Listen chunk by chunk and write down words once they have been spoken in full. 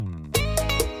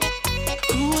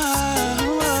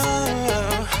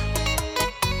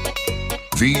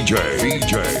DJ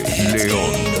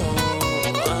León.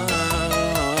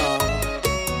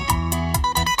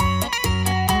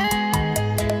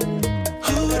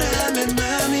 Júrame,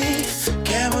 mami,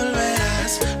 que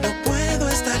volverás. No puedo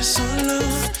estar solo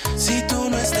si tú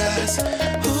no estás.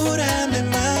 Júrame,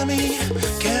 mami,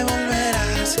 que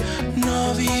volverás.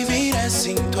 No viviré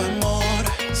sin tu amor,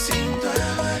 sin tu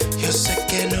amor. Yo sé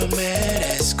que no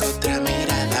merezco otra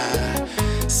mirada.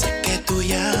 Sé que tú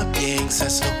ya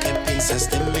piensas lo que piensas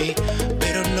de mí,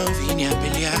 pero no vine a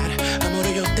pelear. Amor,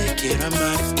 yo te quiero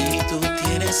amar y tú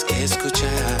tienes que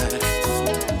escuchar.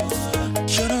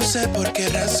 Yo no sé por qué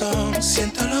razón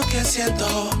siento lo que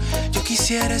siento. Yo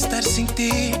quisiera estar sin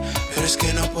ti, pero es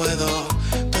que no puedo.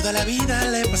 Toda la vida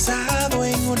la he pasado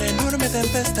en una enorme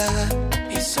tempestad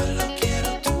y solo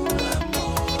quiero tu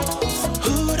amor.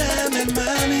 Júrame,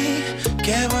 mami,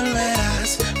 que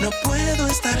volverás. No puedo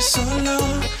estar solo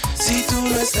si tú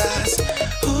no estás.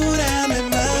 Júrame,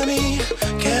 mami,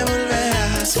 que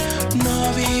volverás.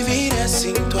 No viviré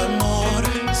sin tu amor,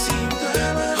 sin tu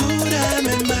amor.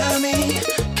 Júrame, mami,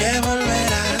 que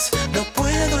volverás. No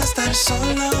puedo estar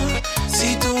solo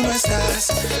si tú no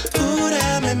estás.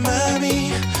 Júrame,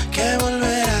 mami, que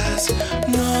volverás.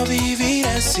 No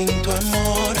viviré sin tu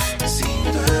amor, sin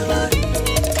tu amor.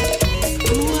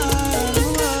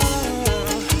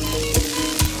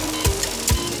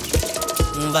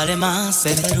 Vale más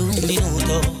perder un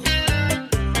minuto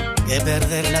que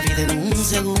perder la vida en un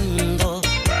segundo.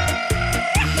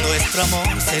 Nuestro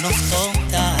amor se nos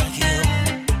contagió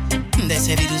de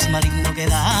ese virus maligno que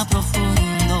da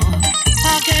profundo.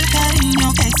 Aquel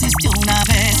cariño que existió una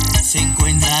vez se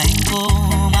encuentra en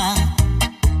coma.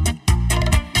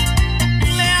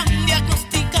 Le han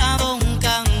diagnosticado un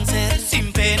cáncer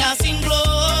sin pena, sin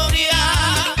gloria.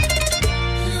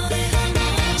 Lo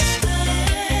dejamos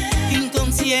ver.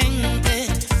 Inconsciente,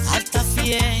 alta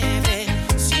fiebre,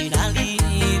 sin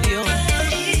alivio.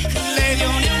 Le dio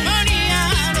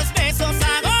neumonía, los besos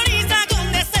agoniza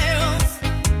con deseos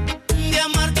de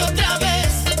amarte otra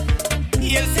vez.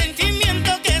 Y el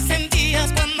sentimiento que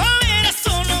sentías cuando eras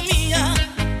solo mía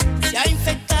se ha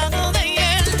infectado de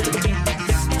hiel.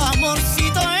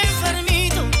 Amorcito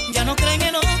enfermito, ya no cree en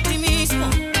el optimismo.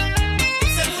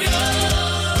 Se murió.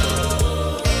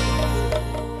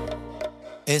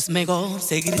 Es mejor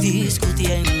seguir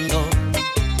discutiendo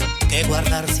que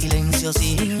guardar silencio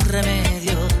sin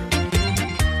remedio.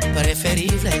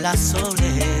 Preferible la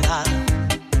soledad,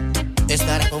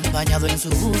 estar acompañado en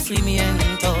su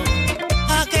sufrimiento.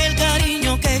 Aquel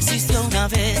cariño que existió una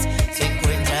vez se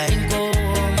encuentra en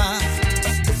coma.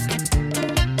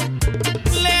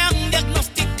 Le han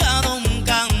diagnosticado un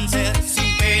cáncer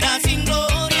sin pena, sin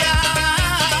gloria.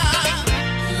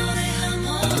 Lo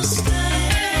dejamos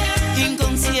ver.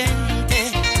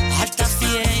 Inconsciente, alta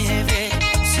fiebre,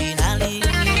 sin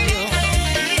alivio.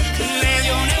 Le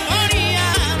dio neumonía,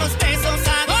 los besos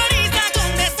agoniza con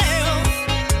deseos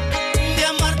de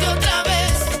amarte otra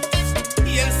vez. Y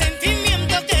el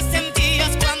sentimiento que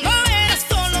sentías cuando eras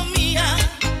solo mía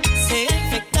se ha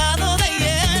infectado de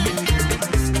hiel.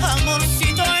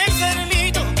 Amorcito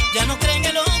enfermito, ya no cree en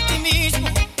el optimismo.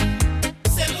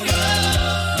 Se murió.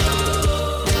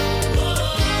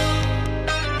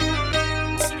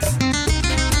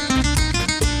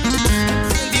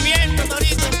 Sentimiento,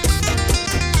 Torito.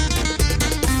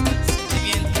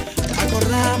 Sentimiento.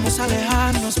 Acordamos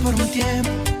alejarnos por un tiempo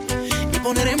y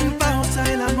poner en pausa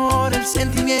el amor, el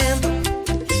sentimiento,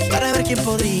 para ver quién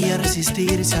podría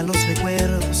resistirse a los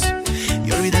recuerdos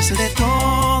y olvidarse de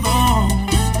todo.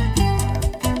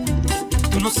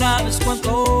 Tú no sabes cuánto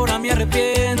ahora me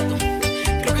arrepiento.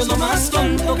 Creo que es lo más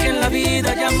tonto que en la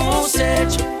vida hayamos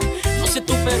hecho. No sé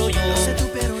tú, pero yo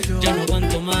ya no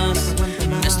aguanto más.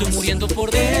 Me estoy muriendo por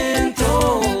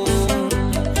dentro.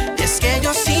 Es que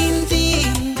yo sin ti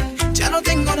ya no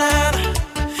tengo nada.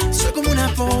 Soy como una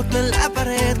foto en la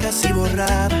pared casi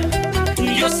borrada.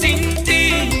 Yo sin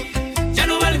ti ya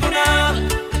no valgo nada,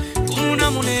 como una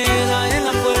moneda en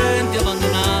la fuente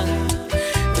abandonada.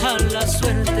 A la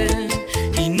suerte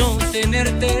y no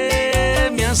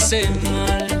tenerte me hace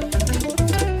mal.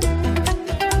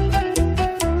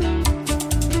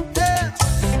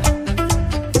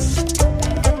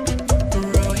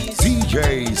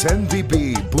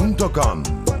 DJsMVP.com.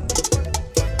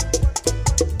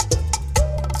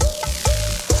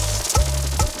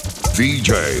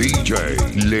 DJ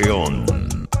León.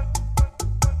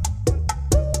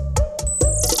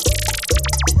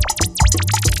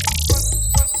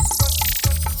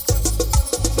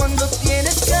 Cuando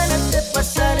tienes ganas de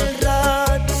pasar el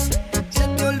rato, se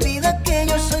te olvida que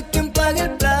yo soy quien paga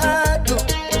el plato.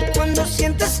 Cuando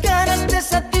sientes ganas de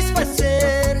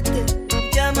satisfacerte,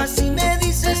 llamas y me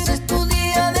dices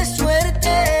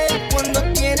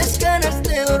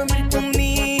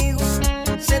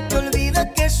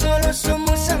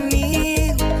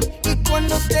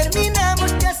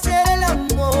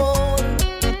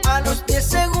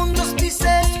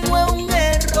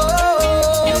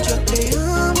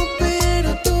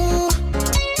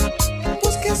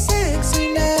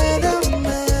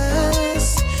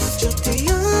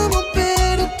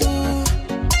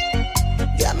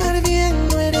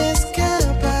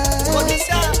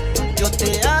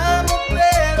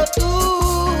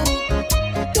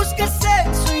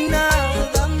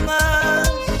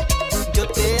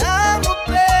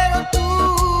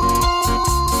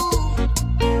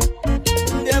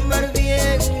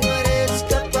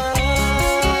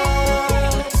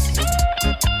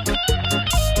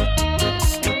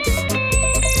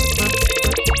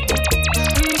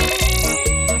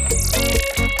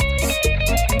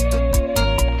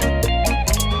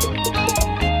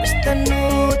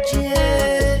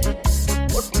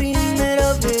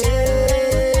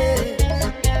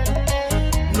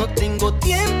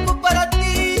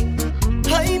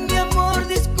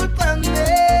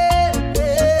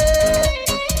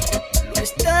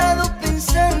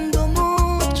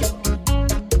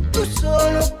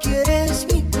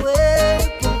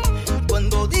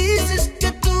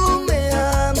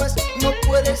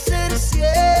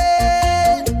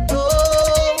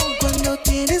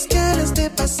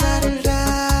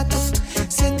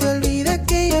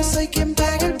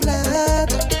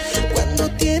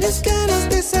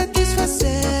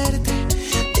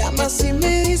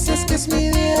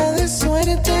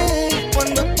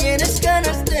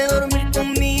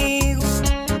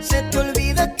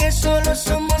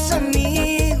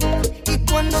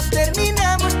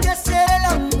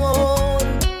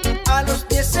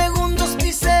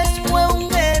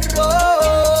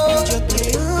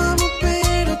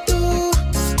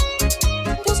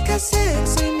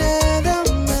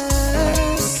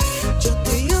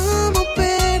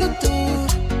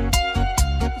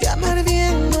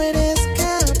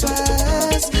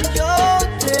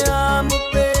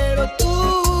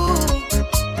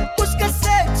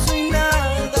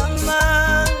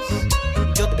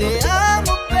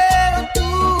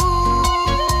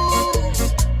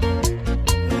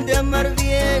amar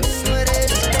bien no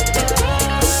eres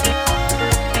capaz.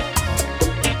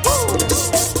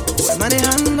 Voy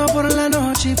manejando por la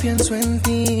noche y pienso en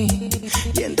ti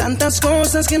y en tantas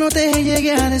cosas que no te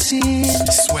llegué a decir. Y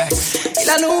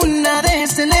la luna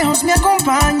desde lejos me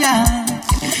acompaña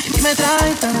y me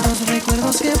trae tantos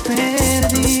recuerdos que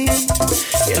perdí.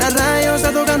 Y en la radio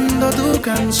está tocando tu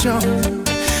canción,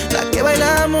 la que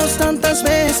bailamos tantas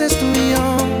veces tú y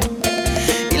yo.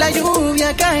 Y la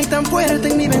lluvia cae tan fuerte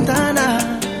en mi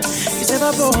ventana y se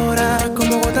evapora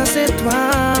como gotas de tu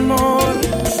amor.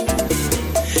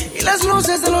 Y las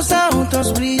luces de los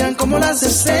autos brillan como las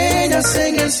estrellas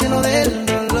en el cielo del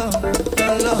dolor.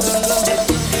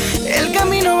 El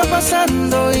camino va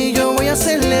pasando y yo voy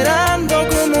acelerando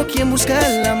como quien busca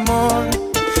el amor.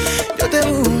 Yo te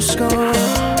busco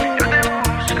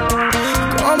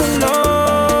como un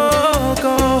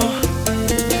loco.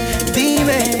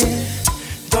 Dime,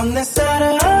 ¿dónde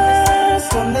estarás?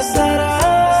 ¿Dónde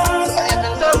estarás?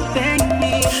 En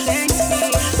mí.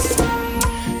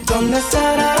 ¿Dónde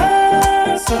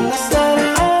estarás? ¿Dónde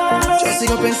estarás? Yo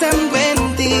sigo pensando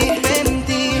en ti, en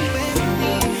ti.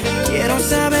 Quiero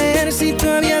saber si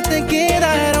todavía te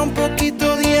quedará un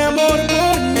poquito de amor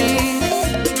por mí.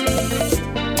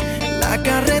 La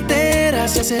carretera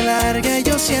se hace larga y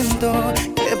yo siento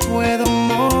que puedo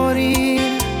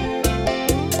morir.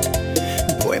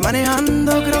 Voy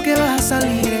manejando, creo que va a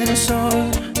salir el sol.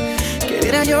 ¿Qué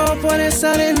diría yo por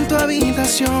estar en tu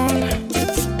habitación?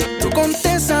 Tu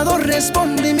contestador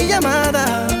responde mi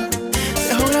llamada.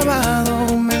 Dejo grabado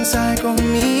un mensaje con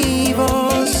mi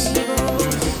voz.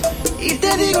 Y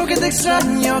te digo que te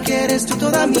extraño, que eres tú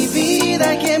toda mi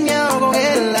vida, que me ahogo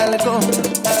en el alcohol.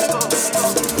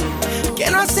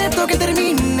 Que no acepto que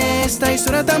termine esta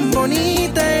historia tan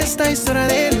bonita, esta historia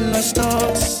de los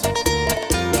dos.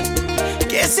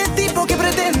 Que ese tipo que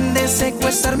pretende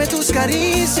secuestrarme tus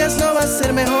caricias no va a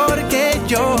ser mejor que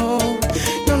yo.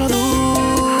 No lo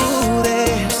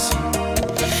dudes,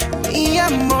 mi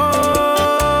amor.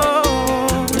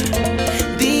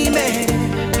 Dime,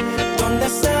 ¿dónde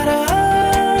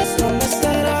estarás? ¿Dónde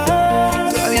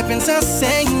estarás? Todavía piensas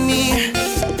en mí.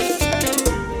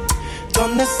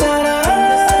 ¿Dónde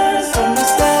estarás? ¿Dónde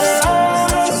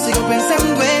estarás? Yo sigo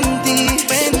pensando en ti,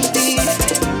 en ti.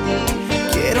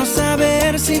 Quiero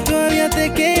saber si todavía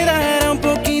te quedará un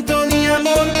poquito de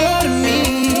amor por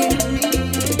mí.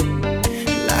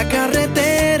 La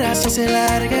carretera se hace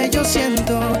larga y yo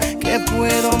siento que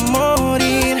puedo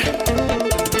morir.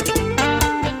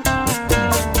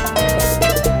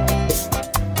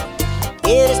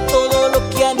 Eres todo lo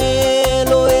que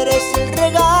anhelo, eres el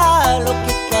regalo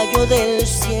que cayó del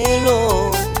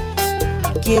cielo.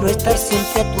 Quiero estar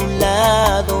siempre a tu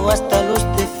lado, hasta los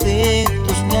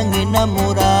defectos me han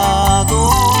enamorado.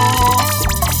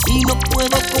 Y no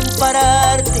puedo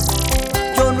compararte,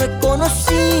 yo no he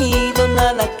conocido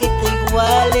nada que te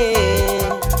iguale.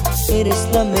 Eres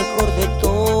la mejor de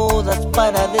todas,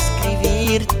 para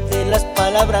describirte las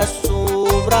palabras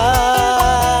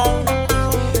sobran.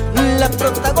 La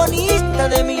protagonista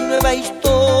de mi nueva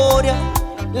historia,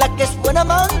 la que es buena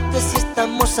amante si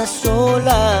estamos a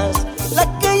solas, la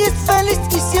que es feliz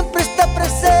y siempre está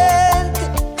presente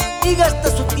y gasta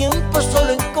su tiempo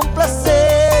solo en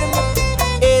complacerme.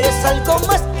 Eres algo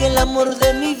más que el amor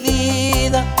de mi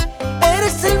vida,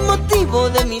 eres el motivo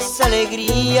de mis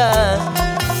alegrías.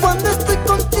 Cuando estoy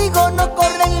contigo no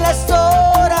corren las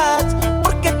horas,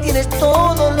 porque tienes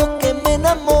todo lo que me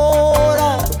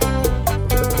enamora.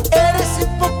 Eres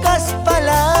en pocas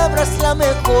palabras la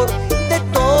mejor de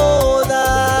todas.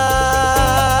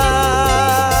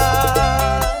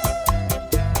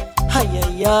 Ay,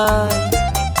 ay, ay.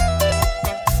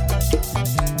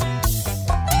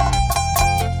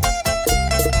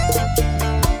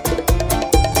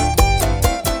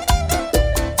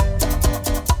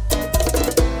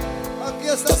 Aquí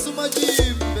está su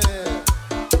Mayimbe,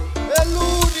 el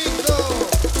único,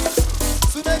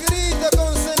 su negrito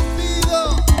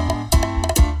consentido,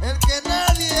 el que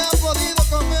nadie ha podido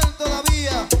comer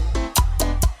todavía.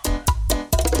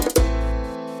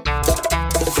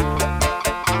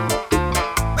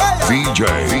 DJ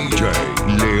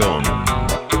León.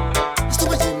 Su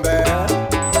Mayimbe.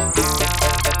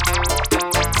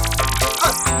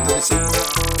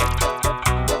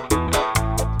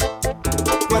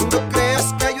 Cuando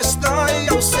creas que yo estoy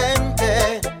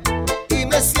ausente y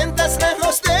me sientas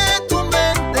lejos de tu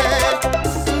mente,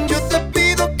 yo te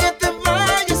pido que te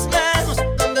vayas lejos,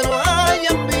 donde no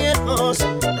hayan viejos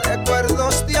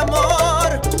recuerdos de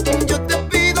amor. Yo te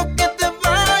pido que te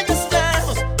vayas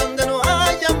lejos, donde no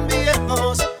hayan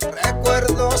viejos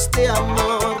recuerdos de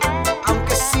amor.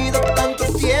 Aunque he sido tanto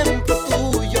tiempo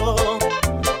tuyo,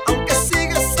 aunque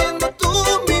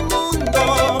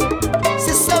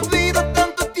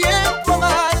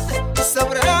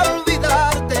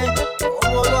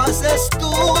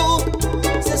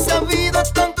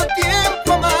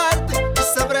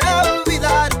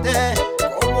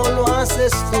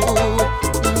haces tú.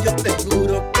 Yo te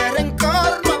juro que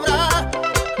rencor no habrá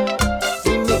y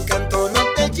mi canto no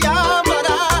te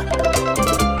llamará.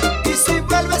 Y si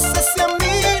vuelves hacia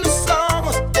mí los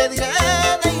ojos, te diré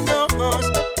de hinojo,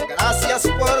 gracias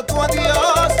por tu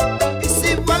adiós. Y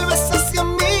si vuelves hacia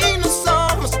mí los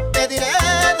ojos, te diré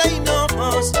de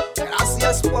hinojo,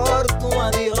 gracias por tu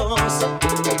adiós.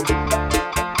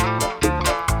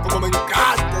 Como me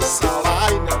encanta esa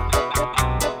vaina.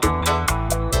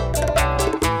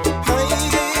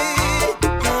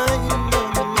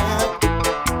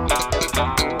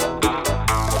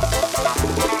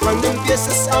 Cuando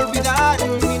empieces a olvidar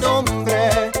mi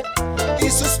nombre y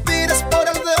suspiras por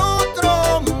el de otro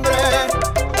hombre,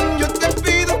 yo te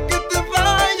pido que te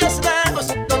vayas lejos,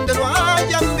 donde no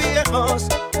hayan viejos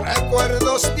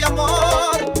recuerdos de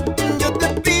amor. Yo te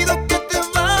pido que te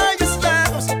vayas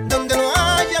lejos, donde no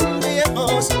hayan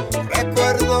viejos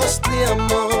recuerdos de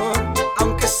amor.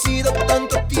 Aunque he sido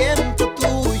tanto tiempo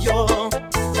tuyo,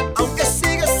 aunque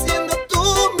sigas siendo tú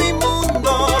mi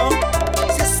mundo,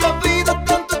 si he sabido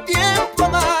tanto tiempo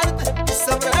amarte, y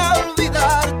sabré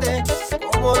olvidarte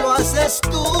como lo haces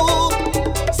tú.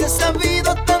 Si he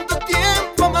sabido tanto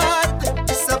tiempo amarte,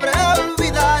 y sabré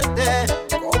olvidarte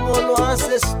como lo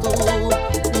haces tú.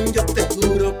 Yo te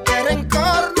juro que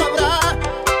rencor no habrá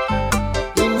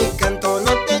y mi canto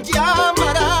no te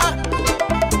llamará.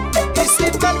 Y si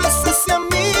vuelves hacia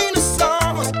mí los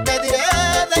ojos, te diré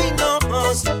de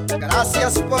hinojos,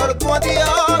 gracias por tu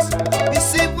adiós. Y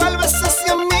si vuelves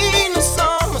hacia mí los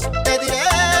ojos, te diré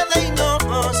de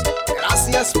hinojos,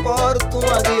 gracias por tu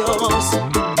adiós.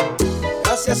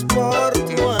 Gracias por